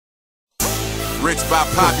Rich by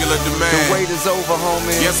popular demand. The wait is over,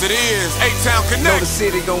 homie. Yes, it is. A-Town Know Connect. the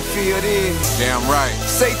city gon' feel this. Damn right.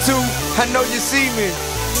 Say two, I know you see me.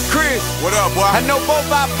 Chris, What up, boy? I know both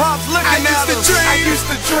our pops looking at us. I used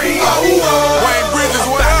to dream. Wayne Bridges,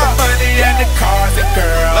 what About up? the money and the cars and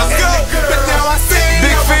girls. Let's go. But now I see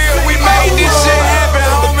Big Phil, we made this shit happen,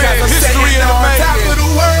 homie. History in the making. Top of the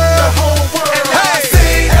world, the whole world. And now I Hey.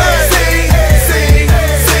 sing, sing, sing,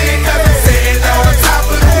 sing. 'Cause I'm sitting on top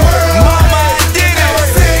of the world. Mama, I did Now I it.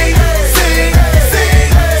 sing, sing, sing,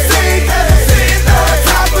 sing. 'Cause I'm sitting on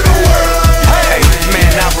top of the world. Hey,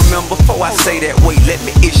 man, I remember before I say that, wait, let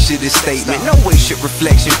me issue this statement. No way should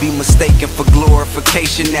reflection be mistaken for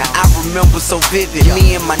glorification. Now I remember so vivid,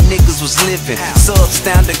 me and my niggas was living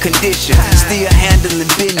substandard condition, still handling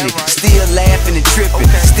business, still laughing and tripping,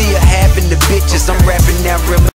 still having the bitches. I'm rapping now,